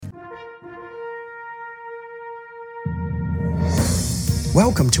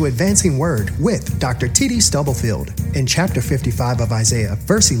Welcome to Advancing Word with Dr. T.D. Stubblefield. In chapter 55 of Isaiah,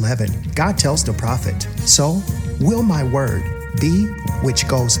 verse 11, God tells the prophet, "So will my word be which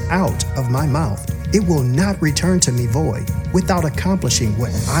goes out of my mouth. It will not return to me void, without accomplishing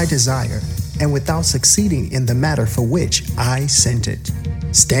what I desire, and without succeeding in the matter for which I sent it."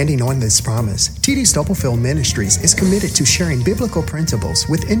 Standing on this promise, T.D. Stubblefield Ministries is committed to sharing biblical principles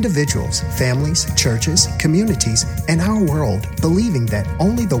with individuals, families, churches, communities, and our world, believing that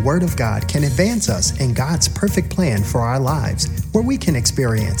only the Word of God can advance us in God's perfect plan for our lives, where we can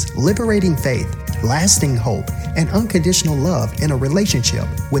experience liberating faith, lasting hope, and unconditional love in a relationship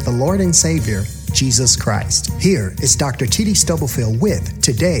with the Lord and Savior, Jesus Christ. Here is Dr. T.D. Stubblefield with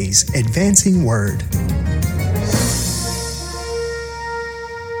today's Advancing Word.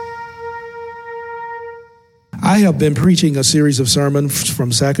 I have been preaching a series of sermons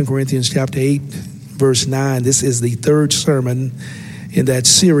from 2 Corinthians chapter 8, verse 9. This is the third sermon in that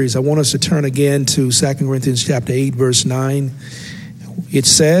series. I want us to turn again to 2 Corinthians chapter 8, verse 9. It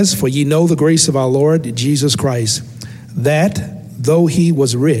says, "For ye know the grace of our Lord Jesus Christ, that though he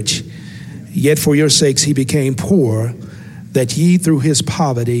was rich, yet for your sakes he became poor, that ye through his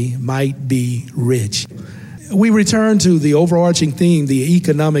poverty might be rich." We return to the overarching theme, the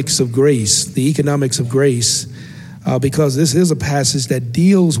economics of grace, because this is a passage that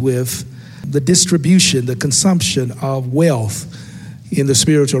deals with the distribution, the consumption of wealth in the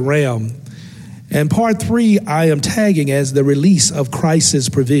spiritual realm. And part 3, I am tagging as the release of Christ's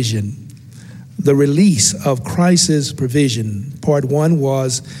provision. The release of Christ's provision. Part 1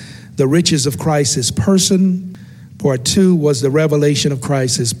 was the riches of Christ's person. Part 2 was the revelation of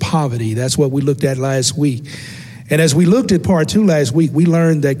Christ's poverty. That's what we looked at last week. And as we looked at part 2 last week, we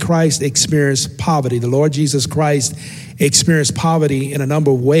learned that Christ experienced poverty. The Lord Jesus Christ experienced poverty in a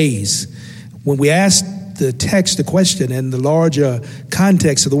number of ways. When we asked the text the question, and the larger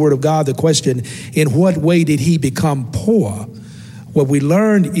context of the Word of God, the question, in what way did he become poor? What we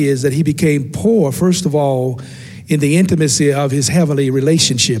learned is that he became poor, first of all, in the intimacy of his heavenly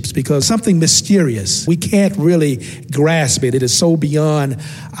relationships, because something mysterious, we can't really grasp it. It is so beyond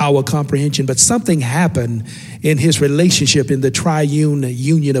our comprehension, but something happened in his relationship in the triune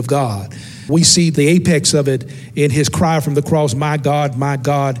union of God. We see the apex of it in his cry from the cross, my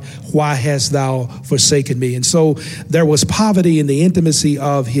God, why hast thou forsaken me?" And so there was poverty in the intimacy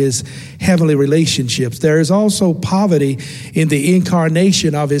of his heavenly relationships. There is also poverty in the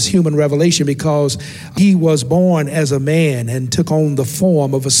incarnation of his human revelation, because he was born as a man and took on the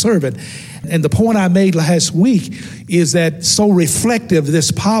form of a servant. And the point I made last week is that so reflective of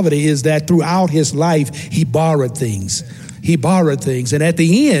this poverty is that throughout his life, he borrowed things. And at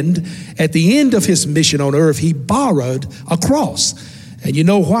the end of his mission on earth, he borrowed a cross. And you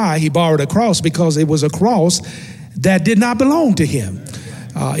know why he borrowed a cross? Because it was a cross that did not belong to him.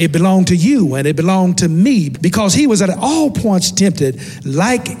 It belonged to you and it belonged to me, because he was at all points tempted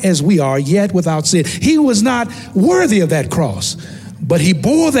like as we are, yet without sin. He was not worthy of that cross, but he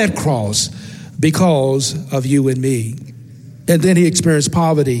bore that cross because of you and me. And then he experienced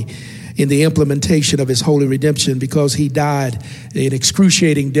poverty in the implementation of his holy redemption, because he died an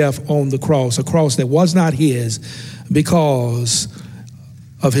excruciating death on the cross, a cross that was not his, because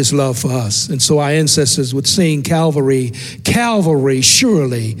of his love for us. And so our ancestors would sing, Calvary, Calvary,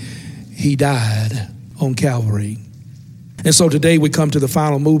 surely he died on Calvary. And so today we come to the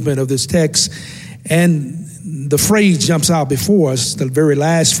final movement of this text, and the phrase jumps out before us, the very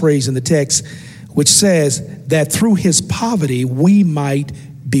last phrase in the text, which says that through his poverty we might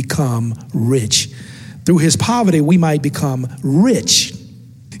become rich. Through his poverty, we might become rich.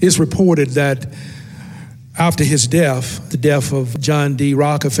 It's reported that after his death, the death of John D.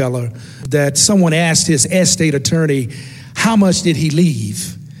 Rockefeller, that someone asked his estate attorney, how much did he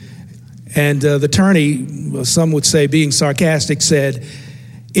leave? And the attorney, some would say being sarcastic, said,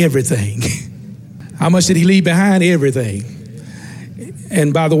 everything. How much did he leave behind? Everything.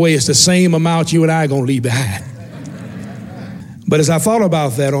 And by the way, it's the same amount you and I are going to leave behind. But as I thought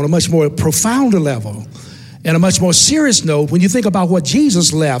about that on a much more profound level and a much more serious note, when you think about what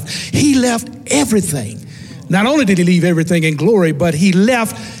Jesus left, he left everything. Not only did he leave everything in glory, but he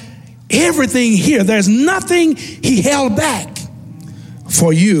left everything here. There's nothing he held back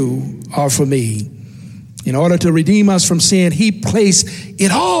for you or for me. In order to redeem us from sin, he placed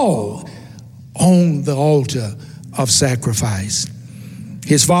it all on the altar of sacrifice.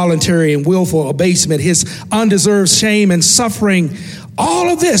 His voluntary and willful abasement, his undeserved shame and suffering,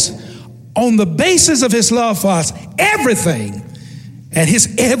 all of this on the basis of his love for us, everything, and his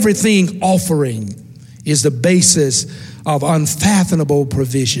everything offering is the basis of unfathomable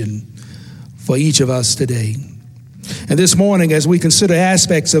provision for each of us today. And this morning, as we consider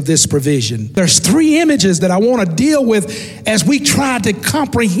aspects of this provision, there's three images that I want to deal with as we try to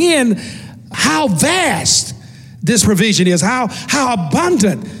comprehend how vast this provision is, how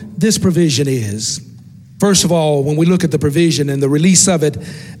abundant this provision is. First of all, when we look at the provision and the release of it,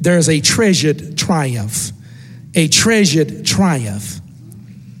 there's a treasured triumph. A treasured triumph.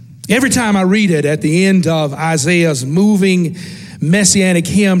 Every time I read it at the end of Isaiah's moving messianic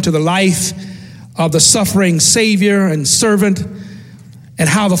hymn to the life of the suffering Savior and servant, and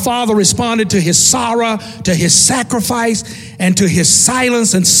how the Father responded to his sorrow, to his sacrifice, and to his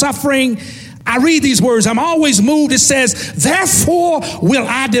silence and suffering, I read these words. I'm always moved. It says, therefore will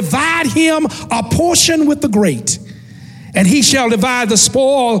I divide him a portion with the great, and he shall divide the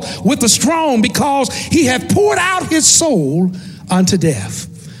spoil with the strong, because he hath poured out his soul unto death.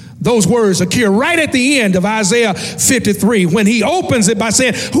 Those words occur right at the end of Isaiah 53, when he opens it by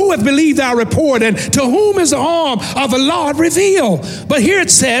saying, who hath believed our report, and to whom is the arm of the Lord revealed? But here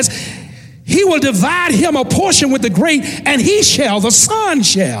it says, he will divide him a portion with the great, and the son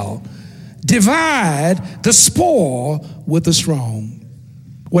shall divide the spoil with the strong.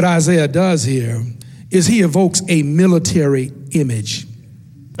 What Isaiah does here is he evokes a military image.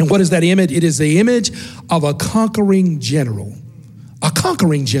 And what is that image? It is the image of a conquering general. A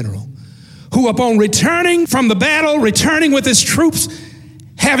conquering general who, upon returning from the battle, returning with his troops,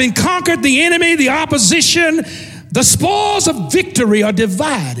 having conquered the enemy, the opposition, the spoils of victory are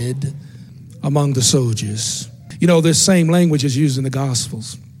divided among the soldiers. You know, this same language is used in the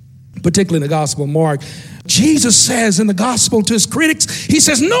Gospels, particularly in the Gospel of Mark. Jesus says in the Gospel to his critics, he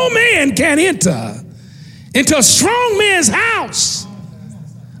says, no man can enter into a strong man's house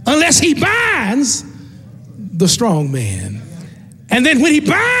unless he binds the strong man. And then when he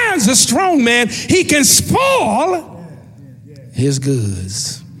binds the strong man, he can spoil his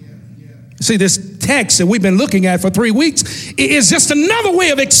goods. See, this text that we've been looking at for 3 weeks is just another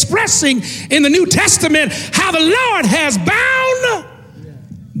way of expressing in the New Testament how the Lord has bound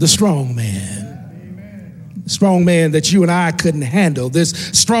the strong man. Strong man that you and I couldn't handle. This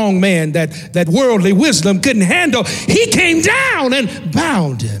strong man that worldly wisdom couldn't handle. He came down and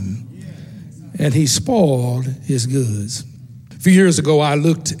bound him. And he spoiled his goods. A few years ago, I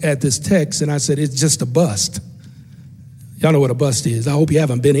looked at this text and I said, it's just a bust. Y'all know what a bust is. I hope you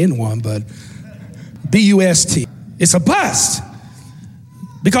haven't been in one, but B-U-S-T. It's a bust.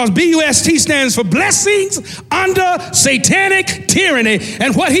 Because B-U-S-T stands for blessings under satanic tyranny.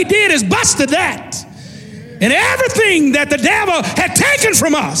 And what he did is busted that. And everything that the devil had taken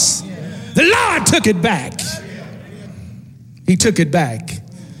from us, the Lord took it back. He took it back.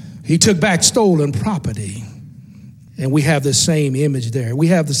 He took back stolen property. And we have the same image there. We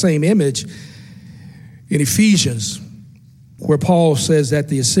have the same image in Ephesians, where Paul says that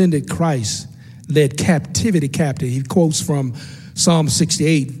the ascended Christ led captivity captive. He quotes from Psalm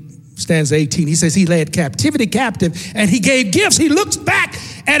 68, stanza 18. He says he led captivity captive and he gave gifts. He looks back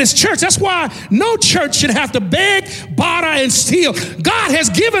at his church. That's why no church should have to beg, barter, and steal. God has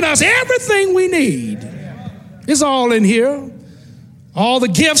given us everything we need. It's all in here. All the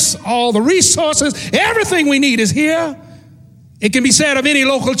gifts, all the resources, everything we need is here. It can be said of any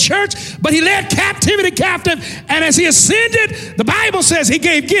local church, but he led captivity captive, and as he ascended, the Bible says he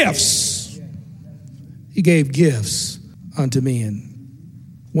gave gifts. He gave gifts unto men.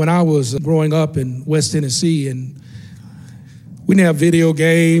 When I was growing up in West Tennessee, and we didn't have video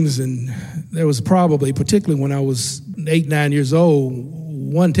games, and there was probably, particularly when I was 8, 9 years old,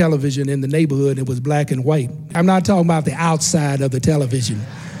 one television in the neighborhood. It was black and white. I'm not talking about the outside of the television.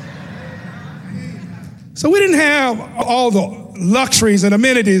 So we didn't have all the luxuries and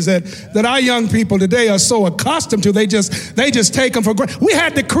amenities that our young people today are so accustomed to. They just take them for granted. We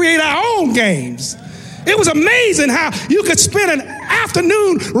had to create our own games. It was amazing how you could spend an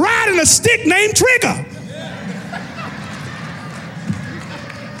afternoon riding a stick named Trigger.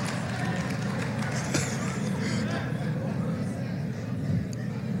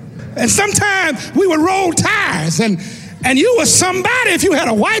 And sometimes we would roll tires, and you were somebody if you had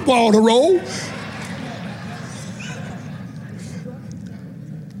a white ball to roll.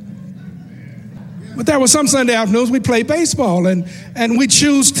 But there were some Sunday afternoons we played baseball, and we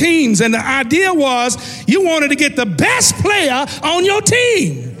choose teams. And the idea was you wanted to get the best player on your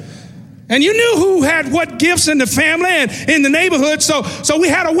team. And you knew who had what gifts in the family and in the neighborhood. So we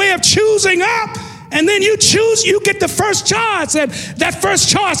had a way of choosing up. And then you get the first choice, and that first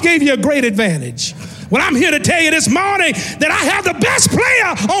choice gave you a great advantage. Well, I'm here to tell you this morning that I have the best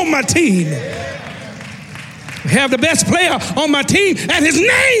player on my team. I have the best player on my team, and his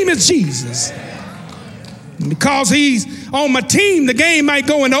name is Jesus. And because he's on my team, the game might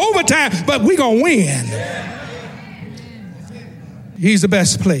go into overtime, but we're going to win. He's the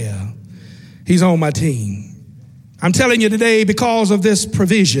best player. He's on my team. I'm telling you today, because of this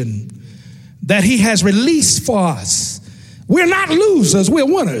provision that he has released for us, we're not losers, we're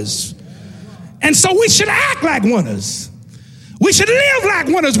winners. And so we should act like winners. We should live like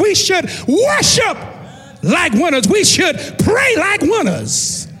winners. We should worship like winners. We should pray like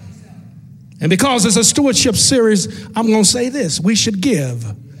winners. And because it's a stewardship series, I'm going to say this. We should give.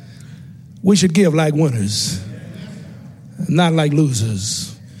 We should give like winners, not like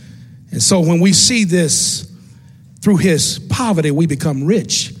losers. And so when we see this, through his poverty, we become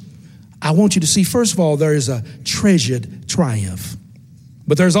rich. I want you to see, first of all, there is a treasured triumph,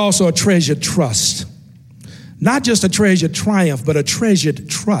 but there's also a treasured trust. Not just a treasured triumph, but a treasured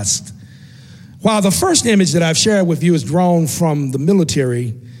trust. While the first image that I've shared with you is drawn from the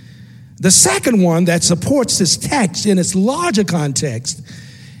military, the second one that supports this text in its larger context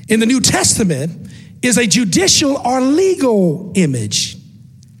in the New Testament is a judicial or legal image.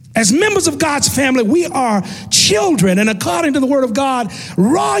 As members of God's family, we are children, and according to the word of God,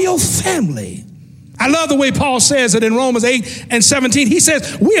 royal family. I love the way Paul says it in Romans 8 and 17. He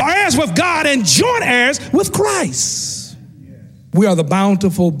says, we are heirs with God and joint heirs with Christ. We are the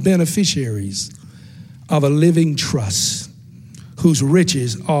bountiful beneficiaries of a living trust whose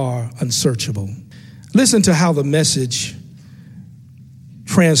riches are unsearchable. Listen to how the Message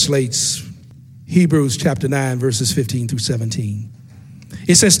translates Hebrews chapter 9, verses 15 through 17.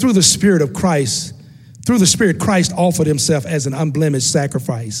 It says, through the Spirit, Christ offered himself as an unblemished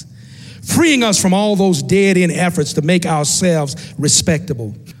sacrifice, freeing us from all those dead-end efforts to make ourselves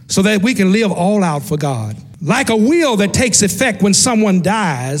respectable so that we can live all out for God. Like a will that takes effect when someone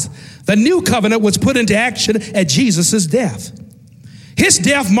dies, the new covenant was put into action at Jesus' death. His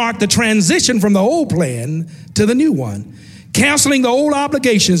death marked the transition from the old plan to the new one, canceling the old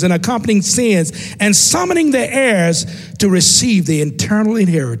obligations and accompanying sins and summoning the heirs to receive the eternal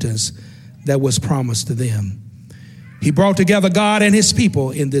inheritance that was promised to them. He brought together God and his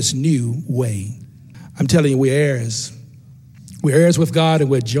people in this new way. I'm telling you, we're heirs. We're heirs with God and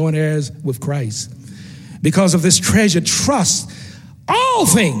we're joint heirs with Christ. Because of this treasured trust, all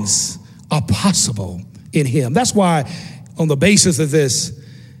things are possible in him. That's why on the basis of this,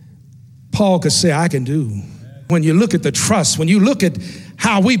 Paul could say, I can do. When you look at the trust, when you look at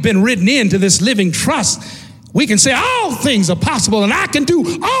how we've been written into this living trust, we can say all things are possible and I can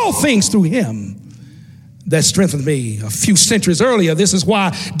do all things through him that strengthened me. A few centuries earlier, this is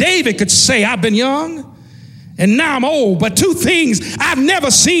why David could say, I've been young and now I'm old, but two things I've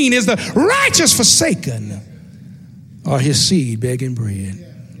never seen is the righteous forsaken or his seed begging bread.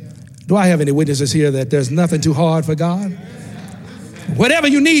 Do I have any witnesses here that there's nothing too hard for God? Whatever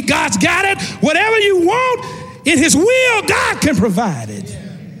you need, God's got it. Whatever you want, in his will, God can provide it.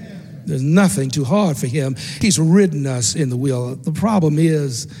 There's nothing too hard for him. He's written us in the will. The problem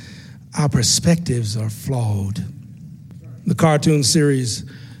is our perspectives are flawed. The cartoon series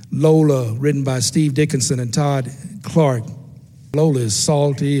Lola, written by Steve Dickinson and Todd Clark. Lola is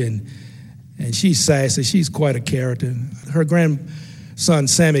salty and she's sassy. She's quite a character. Her grandson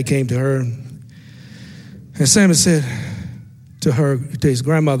Sammy came to her, and Sammy said to his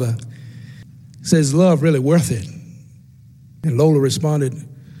grandmother, says, love really worth it? And Lola responded,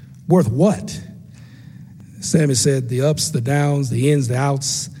 worth what? Sammy said, the ups, the downs, the ins, the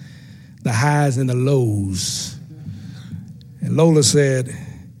outs, the highs and the lows. And Lola said,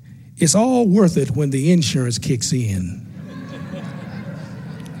 it's all worth it when the insurance kicks in.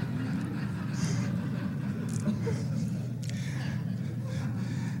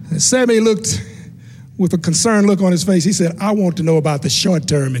 And Sammy looked with a concerned look on his face. He said, I want to know about the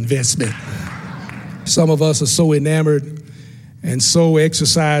short-term investment. Some of us are so enamored and so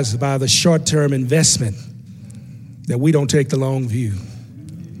exercised by the short-term investment that we don't take the long view.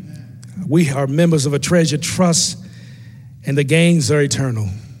 We are members of a treasured trust, and the gains are eternal.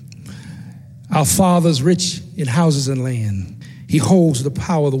 Our Father's rich in houses and land. He holds the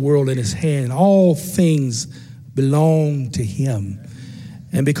power of the world in his hand. All things belong to him.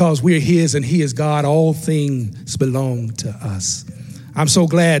 And because we're his and he is God, all things belong to us. I'm so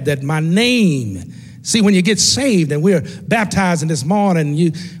glad that my name, see, when you get saved, and we're baptizing this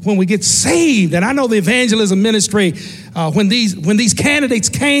morning, when we get saved, and I know the evangelism ministry, when these candidates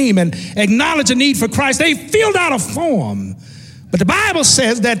came and acknowledged the need for Christ, they filled out a form. But the Bible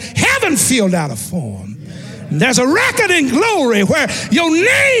says that heaven filled out a form. And there's a record in glory where your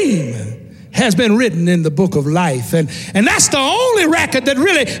name has been written in the book of life. And that's the only record that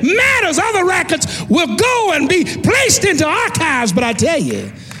really matters. Other records will go and be placed into archives. But I tell you,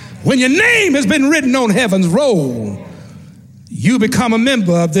 when your name has been written on heaven's roll, you become a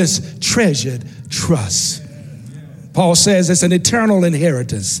member of this treasured trust. Paul says it's an eternal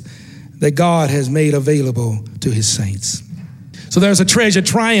inheritance that God has made available to his saints. So there's a treasured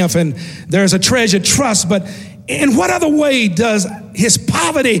triumph and there's a treasured trust, but in what other way does his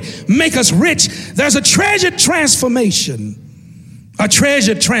poverty make us rich? There's a treasured transformation, a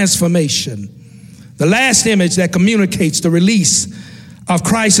treasured transformation. The last image that communicates the release of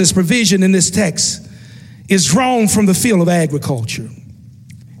Christ's provision in this text is drawn from the field of agriculture.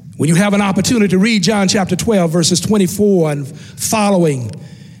 When you have an opportunity to read John chapter 12, verses 24 and following,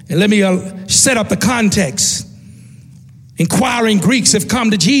 and let me set up the context. Inquiring Greeks have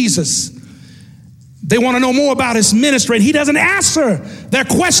come to Jesus. They want to know more about his ministry, and he doesn't answer their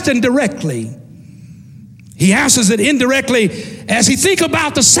question directly. He answers it indirectly as he thinks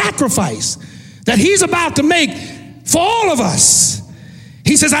about the sacrifice that he's about to make for all of us.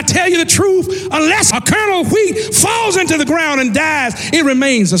 He says, I tell you the truth, unless a kernel of wheat falls into the ground and dies, it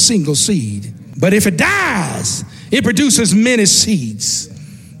remains a single seed. But if it dies, it produces many seeds.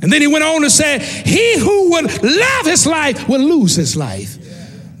 And then he went on to say, he who would love his life will lose his life.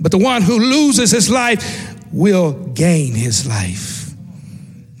 But the one who loses his life will gain his life.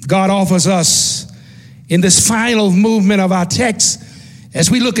 God offers us in this final movement of our text, as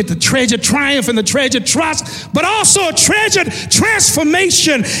we look at the treasured triumph and the treasured trust, but also a treasured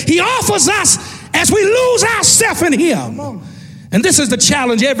transformation. He offers us as we lose ourselves in him. And this is the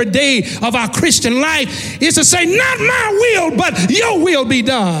challenge every day of our Christian life, is to say, not my will, but your will be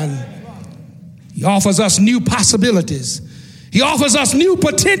done. He offers us new possibilities. He offers us new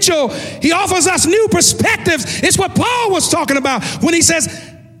potential. He offers us new perspectives. It's what Paul was talking about when he says,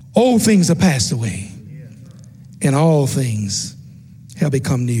 old things are passed away and all things have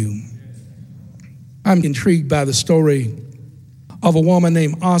become new. I'm intrigued by the story of a woman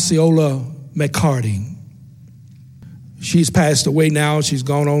named Osceola McCarty. She's passed away now. She's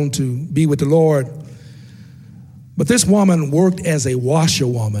gone on to be with the Lord. But this woman worked as a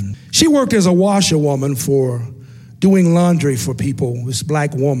washerwoman. She worked as a washerwoman for doing laundry for people, this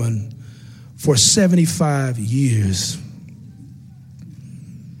black woman, for 75 years.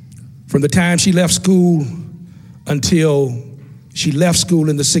 From the time she left school until she left school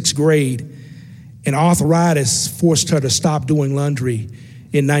in the 6th grade, and arthritis forced her to stop doing laundry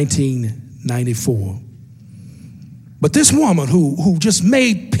in 1994. But this woman who just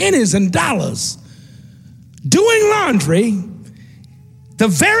made pennies and dollars doing laundry, the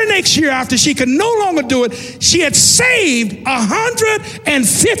very next year after she could no longer do it, she had saved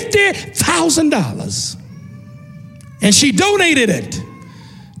 $150,000. And she donated it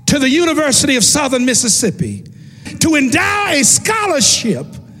to the University of Southern Mississippi to endow a scholarship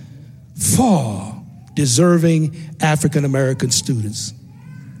for deserving African-American students.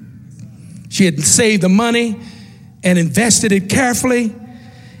 She had saved the money and invested it carefully.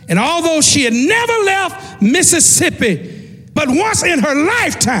 And although she had never left Mississippi, but once in her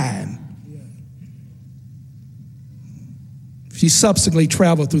lifetime, she subsequently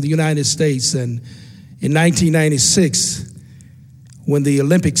traveled through the United States. And in 1996, when the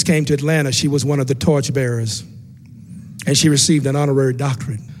Olympics came to Atlanta, she was one of the torchbearers. And she received an honorary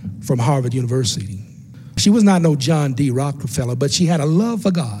doctorate from Harvard University. She was not no John D. Rockefeller, but she had a love for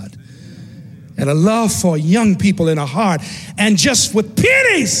God and a love for young people in her heart. And just with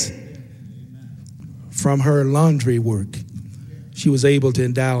pennies from her laundry work, she was able to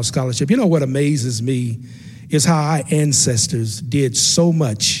endow a scholarship. You know what amazes me is how our ancestors did so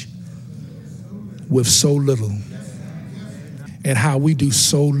much with so little, and how we do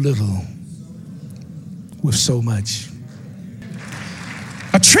so little with so much.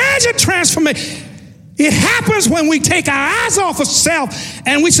 A treasure transformation. It happens when we take our eyes off of self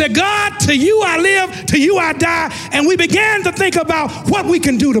and we say, God, to you I live, to you I die. And we begin to think about what we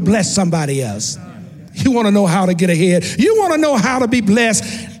can do to bless somebody else. You want to know how to get ahead. You want to know how to be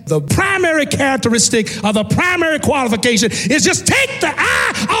blessed. The primary characteristic or the primary qualification is just take the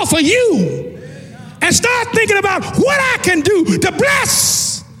eye off of you and start thinking about what I can do to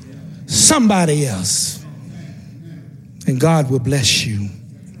bless somebody else. And God will bless you.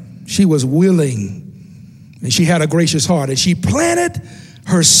 She was willing. And she had a gracious heart, and she planted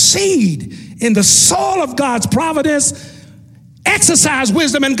her seed in the soil of God's providence, exercised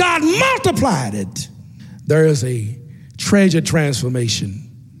wisdom, and God multiplied it. There is a treasure transformation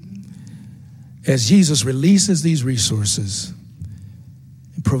as Jesus releases these resources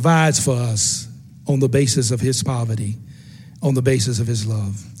and provides for us on the basis of his poverty, on the basis of his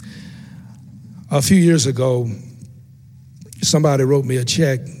love. A few years ago, somebody wrote me a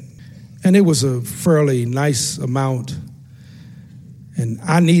check, and it was a fairly nice amount, and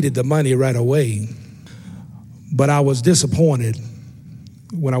I needed the money right away. But I was disappointed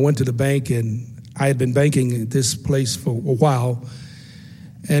when I went to the bank and I had been banking at this place for a while,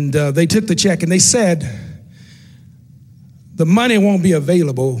 and they took the check and they said, the money won't be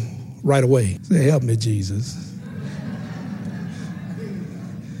available right away. I said, help me, Jesus.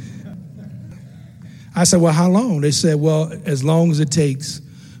 I said, well, how long? They said, well, as long as it takes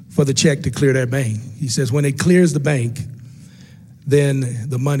for the check to clear that bank. He says, when it clears the bank, then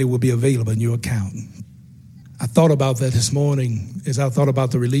the money will be available in your account. I thought about that this morning as I thought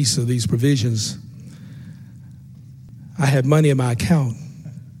about the release of these provisions. I had money in my account,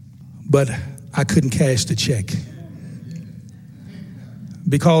 but I couldn't cash the check.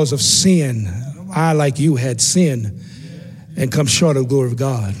 Because of sin, I, like you, had sinned and come short of the glory of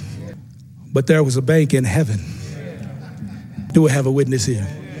God. But there was a bank in heaven. Do we have a witness here?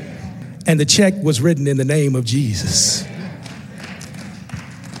 And the check was written in the name of Jesus.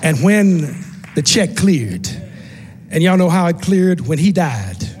 And when the check cleared, and y'all know how it cleared? When he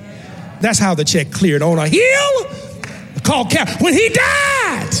died. That's how the check cleared. On a hill called Calvary. When he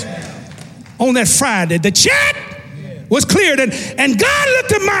died on that Friday, the check was cleared. And God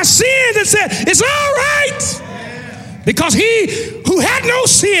looked at my sins and said, it's all right. Because he who had no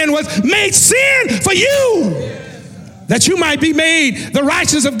sin was made sin for you, that you might be made the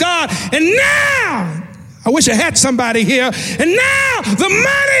righteousness of God. And now, I wish I had somebody here, and now the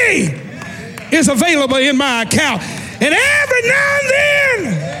money is available in my account. And every now and then,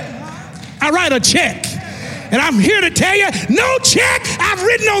 I write a check. And I'm here to tell you, no check I've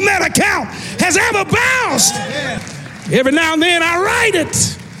written on that account has ever bounced. Every now and then, I write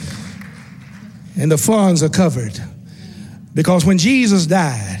it. And the funds are covered. Because when Jesus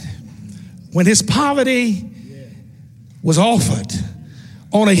died, when his poverty was offered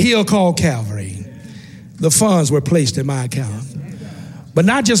on a hill called Calvary, the funds were placed in my account. But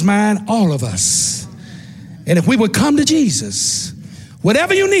not just mine, all of us. And if we would come to Jesus,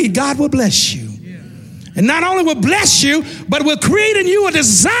 whatever you need, God will bless you. And not only will bless you, but will create in you a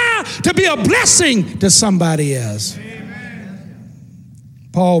desire to be a blessing to somebody else.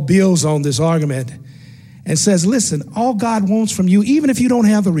 Paul builds on this argument and says, listen, all God wants from you, even if you don't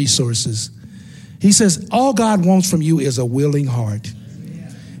have the resources, he says, all God wants from you is a willing heart.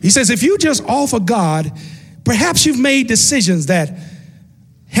 He says, if you just offer God, perhaps you've made decisions that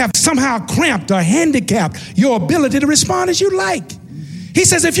have somehow cramped or handicapped your ability to respond as you like. He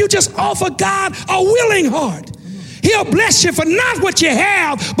says, if you just offer God a willing heart, he'll bless you for not what you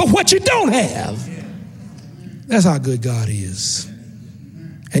have, but what you don't have. That's how good God is.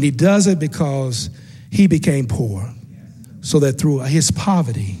 And he does it because he became poor so that through his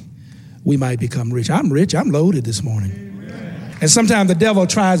poverty, we might become rich. I'm rich. I'm loaded this morning. And sometimes the devil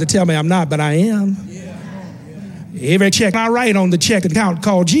tries to tell me I'm not, but I am. Every check I write on the check account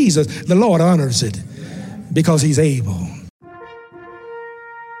called Jesus, the Lord honors it because he's able.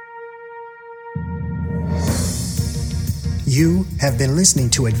 You have been listening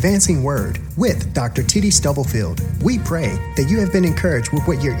to Advancing Word with Dr. T.D. Stubblefield. We pray that you have been encouraged with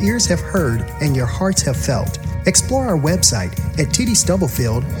what your ears have heard and your hearts have felt. Explore our website at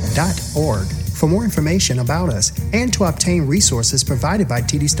tdstubblefield.org for more information about us and to obtain resources provided by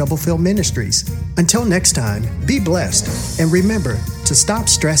T.D. Stubblefield Ministries. Until next time, be blessed and remember to stop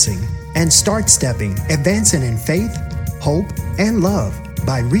stressing and start stepping, advancing in faith, hope, and love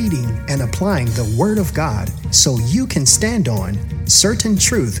by reading and applying the Word of God so you can stand on certain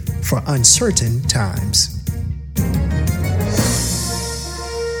truth for uncertain times.